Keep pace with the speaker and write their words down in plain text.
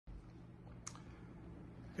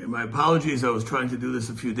My apologies. I was trying to do this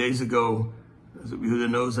a few days ago. As Yehuda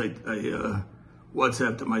knows, I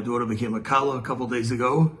WhatsApped that my daughter became a Kala a couple days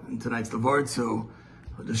ago, and tonight's the Vart, so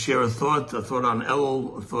I'll just share a thought on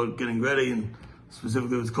Elul, a thought getting ready, and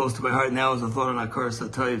specifically what's close to my heart now is a thought on Akar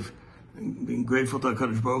Satayv, and being grateful to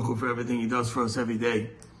HaKadosh Baruch Hu for everything He does for us every day.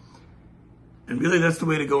 And really, that's the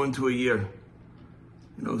way to go into a year.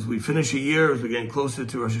 You know, as we finish a year, as we're getting closer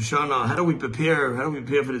to Rosh Hashanah, how do we prepare? How do we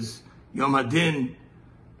prepare for this Yom Hadin,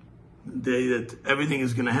 the day that everything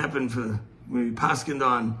is going to happen for, when we paskined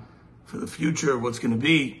on, for the future, what's going to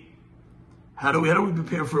be? How do we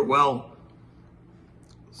prepare for it well?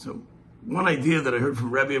 So, one idea that I heard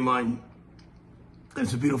from Rebbe of mine, and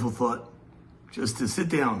it's a beautiful thought, just to sit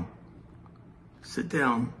down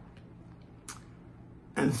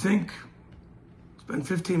and think, spend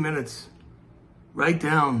 15 minutes, write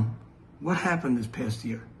down what happened this past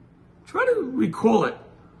year. Try to recall it.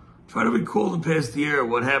 Try to recall the past year,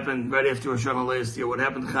 what happened right after Rosh Hashanah last year, what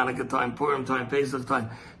happened Hanukkah time, Purim time, Pesach time.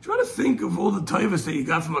 Try to think of all the taivas that you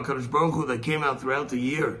got from HaKadosh Baruch Hu that came out throughout the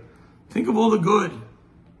year. Think of all the good.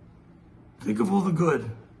 Think of all the good.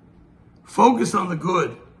 Focus on the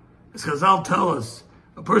good. As Chazal tell us,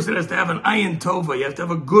 a person has to have an ayin tova. You have to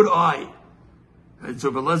have a good eye. Right?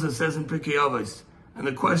 So Beleza says in Pirkei Avos. And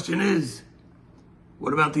the question is,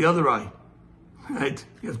 what about the other eye? Right?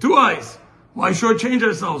 You have two eyes. Why shortchange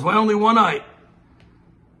ourselves? Why only one eye?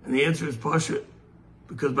 And the answer is Pashut.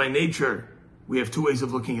 Because by nature, we have two ways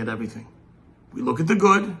of looking at everything. We look at the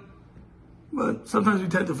good, but sometimes we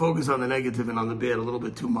tend to focus on the negative and on the bad a little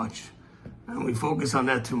bit too much. And we focus on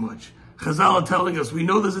that too much. Chazal are telling us, we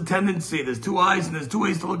know there's a tendency, there's two eyes and there's two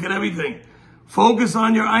ways to look at everything. Focus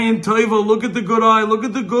on your ayin toiva, look at the good eye, look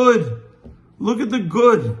at the good. Look at the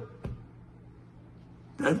good.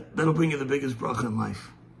 That'll bring you the biggest bracha in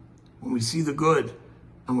life. When we see the good,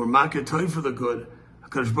 and we're makir toiv for the good,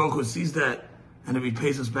 HaKadosh Baruch Hu sees that, and He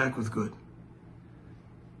pays us back with good.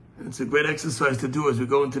 And it's a great exercise to do as we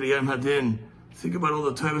go into the Yom Hadin. Think about all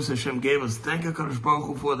the tovos Hashem gave us. Thank HaKadosh Baruch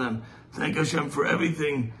Hu for them. Thank Hashem for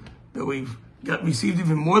everything that we've received,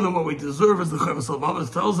 even more than what we deserve, as the Chavos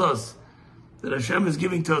Halvavos tells us, that Hashem is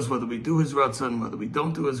giving to us, whether we do His Ratzon, whether we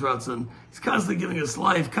don't do His Ratzon. He's constantly giving us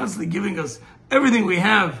life, constantly giving us everything we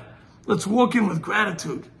have. Let's walk in with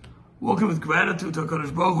gratitude. Walking with gratitude to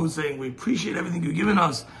HaKadosh Baruch Hu, saying we appreciate everything you've given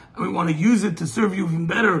us, and we want to use it to serve you even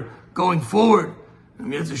better going forward.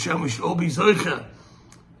 And Yetz Hashem, we should all be zoicha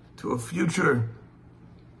to a future,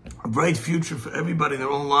 a bright future for everybody in their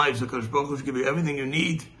own lives. HaKadosh Baruch Hu should give you everything you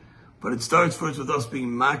need, but it starts first with us being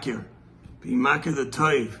makir the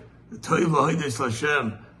toiv l'hodeis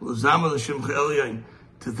l'Hashem, l'zama l'Shem Elyon,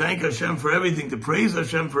 to thank Hashem for everything, to praise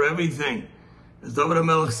Hashem for everything. As David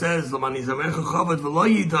HaMelech says, that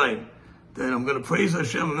I'm going to praise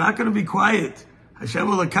Hashem. I'm not going to be quiet. Hashem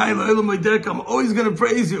Elokai, I'm always going to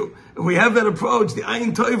praise you. If we have that approach, the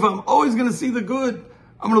ayin toiv, I'm always going to see the good.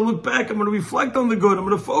 I'm going to look back. I'm going to reflect on the good. I'm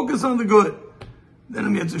going to focus on the good. Then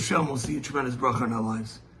in Yetz Hashem, we'll see a tremendous bracha in our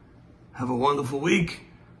lives. Have a wonderful week.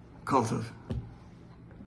 Kol tov.